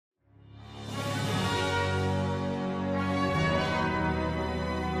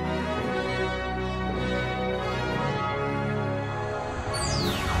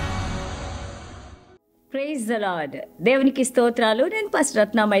Praise the lord. దేవునికి స్తోత్రాలు. నేను pastor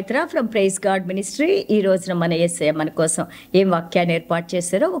Ratna Maitra from praise God ministry. ఈ రోజున మన యేసయ్య మన కోసం ఏం వాక్యాన్ని ఏర్పాటు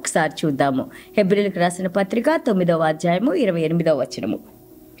చేశారో ఒకసారి చూద్దాము. హెబ్రీయులకు రాసిన పత్రిక 9వ అధ్యాయము 28వ వచనము.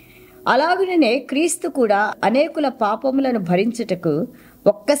 అలాగనే క్రీస్తు కూడా అనేకుల పాపములను భరించుటకు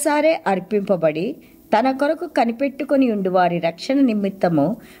ఒక్కసారే అర్పింపబడి తన కొరకు కనిపెట్టుకుని ఉండు వారి రక్షణ నిమిత్తము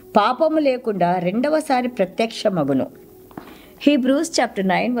పాపము లేకుండా రెండవసారి ప్రత్యక్షమగును. Hebrews chapter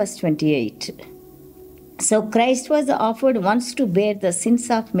 9 verse 28. So Christ was offered once to bear the sins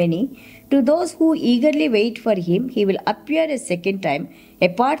of many. To those who eagerly wait for him, he will appear a second time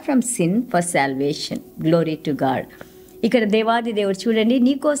apart from sin for salvation. Glory to God. ఇక్కడ దేవాది దేవుడు చూడండి,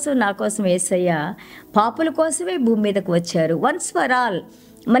 నీ కోసం నా కోసం యేసయ్య పాపుల కోసమే భూమి మీదకు వచ్చారు. Once for all.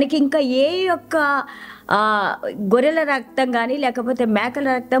 మనకి ఇంకా ఏ యొక్క గొర్రెల రక్తం కానీ, లేకపోతే మేకల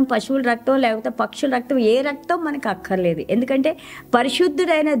రక్తం, పశువుల రక్తం, లేకపోతే పక్షుల రక్తం, ఏ రక్తం మనకు అక్కర్లేదు. ఎందుకంటే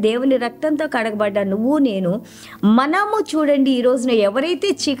పరిశుద్ధుడైన దేవుని రక్తంతో కడగబడ్డ నువ్వు నేను మనము చూడండి, ఈ రోజున ఎవరైతే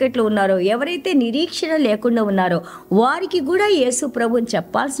చీకట్లో ఉన్నారో, ఎవరైతే నిరీక్షణ లేకుండా ఉన్నారో వారికి కూడా యేసు ప్రభుని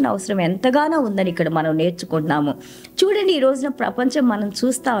చెప్పాల్సిన అవసరం ఎంతగానో ఉందని ఇక్కడ మనం నేర్చుకుంటున్నాము. చూడండి, ఈ రోజున ప్రపంచం మనం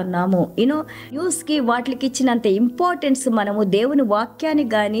చూస్తూ ఉన్నాము. న్యూస్కి వాటికి ఇచ్చినంత ఇంపార్టెన్స్ మనము దేవుని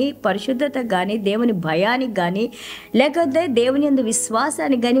వాక్యానికి కానీ, పరిశుద్ధతకు కానీ, దేవుని భయానికి కానీ, లేకపోతే దేవుని యందు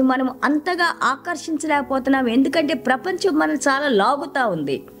విశ్వాసానికి కానీ మనం అంతగా ఆకర్షించలేకపోతున్నాం. ఎందుకంటే ప్రపంచం మనం చాలా లాగుతూ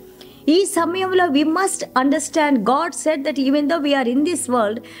ఉంది. ఈ సమయంలో we must understand, God said that even though we are in this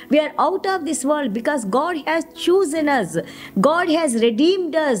world, we are out of this world because God has chosen us, God has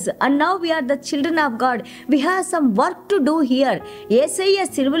redeemed us, and now we are the children of God. We have some work to do here. యేసయ్య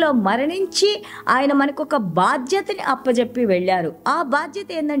సిలువలో మరణించి ఆయన మనకు ఒక బాధ్యతని అప్పజెప్పి వెళ్ళారు. ఆ బాధ్యత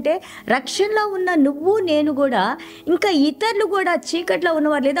ఏంటంటే రక్షణలో ఉన్న నువ్వు నేను కూడా, ఇంకా ఇతరులు కూడా, చీకట్లో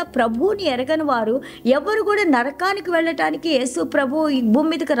ఉన్నవారు లేదా ప్రభువుని ఎరగని వారు ఎవరు కూడా నరకానికి వెళ్ళటానికి యేసు ప్రభు ఈ భూమి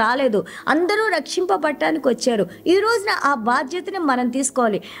మీదకి రాలేదు. అందరూ రక్షింపబడటానికి వచ్చారు. ఈ రోజున ఆ బాధ్యతని మనం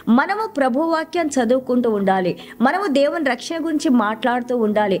తీసుకోవాలి. మనము ప్రభు వాక్యం చదువుకుంటూ ఉండాలి. మనము దేవుని రక్షణ గురించి మాట్లాడుతూ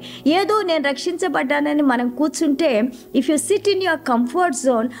ఉండాలి. ఏదో నేను రక్షించబడ్డానని మనం కూర్చుంటే, if you SIT in your comfort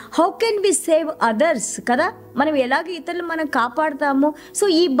zone, how can we save others కదా. మనం ఎలాగ ఇతరులు మనం కాపాడుతాము. సో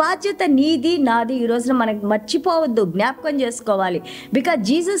ఈ బాధ్యత నీది నాది. ఈ రోజున మనం మర్చిపోవద్దు, జ్ఞాపకం చేసుకోవాలి. Because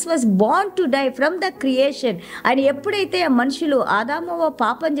Jesus was Born to die from the creation. ఆయన ఎప్పుడైతే ఆ మనుషులు ఆదాము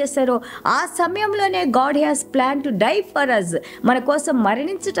పాపం చేశారో ఆ సమయంలోనే God has plan to die for us. మన కోసం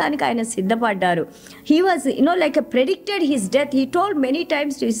మరణించడానికి ఆయన సిద్ధపడ్డారు. He was like predicted his death. He told many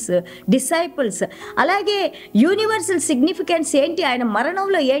times to his disciples. అలాగే యూనివర్సల్ సిగ్నిఫికెన్స్ ఏంటి ఆయన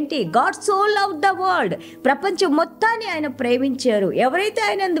మరణంలో ఏంటి? God so loved the world. ప్రపంచం మొత్తాన్ని ఆయన ప్రేమించారు. ఎవరైతే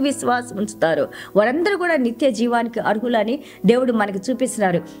ఆయన విశ్వాసం ఉంచుతారో వారందరూ కూడా నిత్య జీవానికి అర్హులని దేవుడు మనకు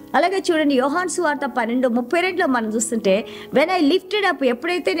చూపిస్తున్నారు. అలాగే చూడండి, యోహాను సువార్త 12:32 మనం చూస్తుంటే, వెన్ ఐ లిఫ్టెడ్ అప్,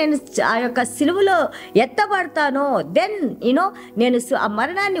 ఎప్పుడైతే నేను ఆ యొక్క సిలువలో ఎత్తబడతానో దెన్ నేను ఆ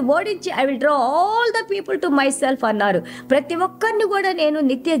మరణాన్ని ఓడించి I will draw all the people to my self అన్నారు. ప్రతి ఒక్కరిని కూడా నేను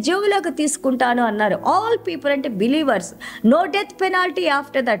నిత్య జీవులకు తీసుకుంటాను అన్నారు. ఆల్ పీపుల్ అంటే believers. No death penalty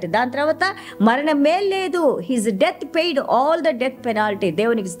after that. దాని తర్వాత మరణమే లేదు. His death paid all the death penalty.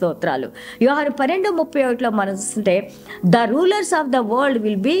 దేవునికి స్తోత్రాలు. యోహాను 12:31 మనం చూస్తుంటే, the rulers of the world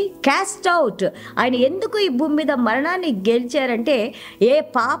will be caste out. ఆయన ఎందుకు ఈ భూమి మీద మరణాన్ని గెలిచారంటే, ఏ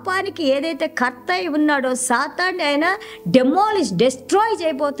పాపానికి ఏదైతే కర్త ఉన్నాడో సాతాన్ని ఆయన డిస్ట్రాయ్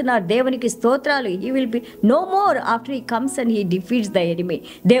చేయబోతున్నారు. దేవునికి స్తోత్రాలు. He will be no more after he comes and he defeats the enemy.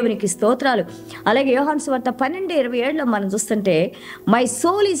 దేవునికి స్తోత్రాలు. అలాగే యోహాను సువార్త 12:27 మనం చూస్తుంటే, మై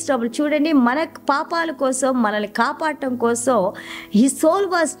సోల్ ఈజ్ ట్రబుల్. చూడండి, మన పాపాల కోసం, మనల్ని కాపాడటం కోసం he soul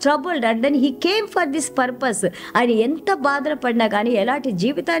was troubled and then he came for this purpose. ఆయన ఎంత బాధలు పడినా కానీ, ఎలాంటి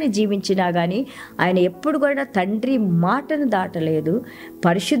జీవితాన్ని జీవించినా కానీ ఆయన ఎప్పుడు కూడా తండ్రి మాటను దాటలేదు,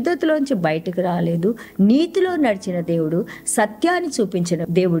 పరిశుద్ధతలోంచి బయటకు రాలేదు, నీతిలో నడిచిన దేవుడు, సత్యాన్ని చూపించిన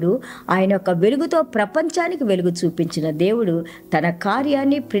దేవుడు, ఆయన యొక్క వెలుగుతో ప్రపంచానికి వెలుగు చూపించిన దేవుడు. తన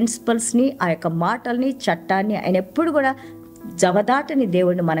కార్యాన్ని, ప్రిన్సిపల్స్ని, ఆ యొక్క మాటల్ని, చట్టాన్ని ఆయన ఎప్పుడు కూడా జవదాటని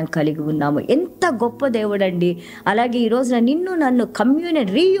దేవుడిని మనం కలిగి ఉన్నాము. ఎంత గొప్ప దేవుడు అండి. అలాగే ఈ రోజున నిన్ను నన్ను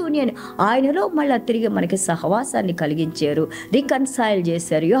రీయూనియన్ ఆయనలో మళ్ళీ తిరిగి మనకి సహవాసాన్ని కలిగించారు, రికన్సైల్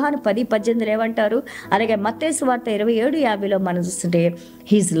చేశారు. యోహాను 10:18 ఏమంటారు? అలాగే మత్తయి సువార్త 27:50 మనం చూస్తుంటే,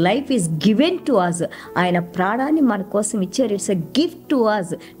 his life is given to us. ఆయన ప్రాణాన్ని మన కోసం ఇచ్చారు. It's a gift to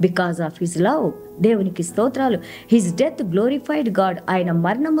us because of his love. దేవునికి స్తోత్రాలు. His death glorified God. ఆయన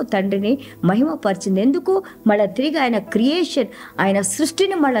మరణము తండ్రిని మహిమపరిచింది. ఎందుకు? మళ్ళీ తిరిగి ఆయన క్రియేషన్, ఆయన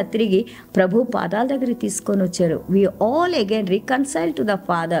సృష్టిని మళ్ళీ తిరిగి ప్రభు పాదాల దగ్గరికి తీసుకొని వచ్చారు. We all again reconcile to the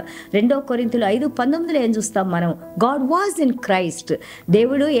father. 2 కొరింథీయులు 5:19 ఏం చూస్తాం మనం? God was in Christ.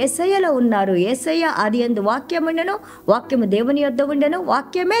 దేవుడు యేసయ్యలో ఉన్నారు. యేసయ్య ఆదియందు వాక్యం ఉండెను, వాక్యము దేవుని యొద్ద ఉండెను,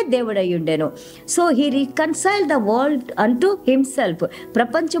 వాక్యమే దేవుడై ఉండెను. So he reconcile the world అంటూ హిమ్సెల్ఫ్.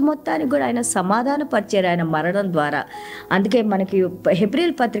 ప్రపంచం మొత్తానికి కూడా ఆయన సమాధాన పరిచారు ఆయన మరణం ద్వారా. అందుకే మనకి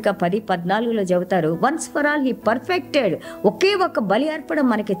హెబ్రీయుల పత్రిక 10:14 చెబుతారు, once for all he perfected. ఒకే ఒక బలి అర్పణ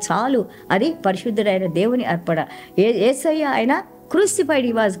మనకి చాలు, అది పరిశుద్ధుడైన దేవుని అర్పణ. యేసయ్య ఆయన క్రూసిఫైడ్,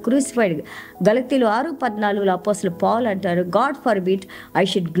 హీ వాజ్ క్రూసిఫైడ్. గలతీలు 6:14 అపోస్తలుడు పౌలు అంటారు, God forbid I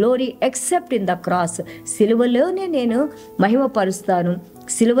should glory except in the cross. సిలువలోనే నేను మహిమపరుస్తాను,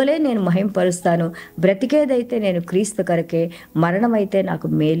 సిలువలే నేను మహిమపరుస్తాను. బ్రతికేదైతే నేను క్రీస్తు కొరకే, మరణం అయితే నాకు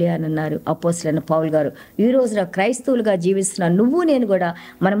మేలే అని అన్నారు అపోస్తలుడైన పౌలు గారు. ఈ రోజున క్రైస్తవులుగా జీవిస్తున్న నువ్వు నేను కూడా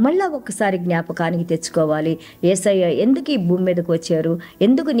మనం మళ్ళీ ఒకసారి జ్ఞాపకానికి తెచ్చుకోవాలి. యేసయ్య ఎందుకు ఈ భూమి మీదకి వచ్చారు,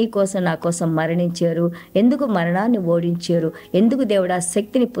 ఎందుకు నీ కోసం నా కోసం మరణించారు, ఎందుకు మరణాన్ని ఓడించారు, ఎందుకు దేవుడు ఆ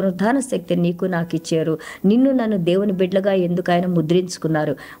శక్తిని, పునరుద్ధాన శక్తిని నీకు నాకు ఇచ్చారు, నిన్ను నన్ను దేవుని బిడ్డలుగా ఎందుకు ఆయన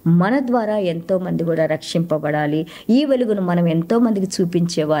ముద్రించుకున్నారు. మన ద్వారా ఎంతో మంది కూడా రక్షింపబడాలి. ఈ వెలుగును మనం ఎంతో మందికి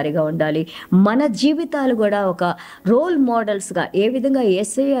చూపించేవారిగా ఉండాలి. మన జీవితాలు కూడా ఒక రోల్ మోడల్స్గా ఏ విధంగా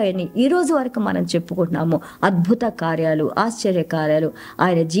యేసయ్య అని ఈ రోజు వరకు మనం చెప్పుకుంటున్నాము. అద్భుత కార్యాలు, ఆశ్చర్య కార్యాలు,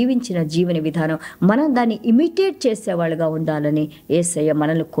 ఆయన జీవించిన జీవన విధానం, మనం దాన్ని ఇమిటేట్ చేసేవాళ్ళుగా ఉండాలని యేసయ్య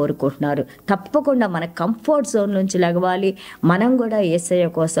మనల్ని కోరుకుంటున్నారు. తప్పకుండా మన కంఫర్ట్ జోన్ నుంచి లగవాలి. మనం కూడా యేసయ్య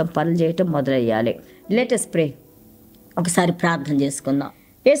కోసం పనులు చేయటం మొదలయ్యాలి. Let us pray. ఒకసారి ప్రార్థన చేసుకుందాం.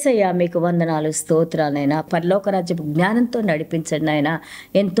 యేసయ్య మీకు వందనాలు, స్తోత్రాలైనా. పరలోక రాజ్యపు జ్ఞానంతో నడిపించండి నాయన.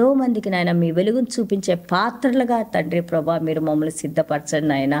 ఎంతో మందికి నాయన మీ వెలుగును చూపించే పాత్రలుగా తండ్రి ప్రభా మీరు మమ్మల్ని సిద్ధపరచండి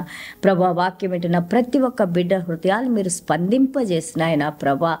నాయన. ప్రభా వాక్యం వింటున్న ప్రతి ఒక్క బిడ్డ హృదయాలు మీరు స్పందింపజేసిన ఆయన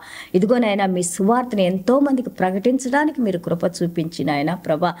ప్రభా. ఇదిగోనైనా మీ సువార్తని ఎంతో మందికి ప్రకటించడానికి మీరు కృప చూపించిన ఆయన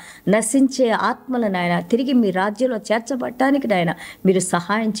ప్రభా. నశించే ఆత్మలను ఆయన తిరిగి మీ రాజ్యంలో చేర్చబడటానికి నాయన మీరు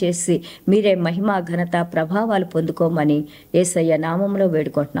సహాయం చేసి మీరే మహిమ, ఘనత, ప్రభావాలు పొందుకోమని యేసయ్య నామములో వేడుకుంటున్నావు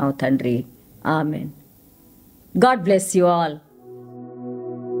తండ్రి. Amen. God bless you all.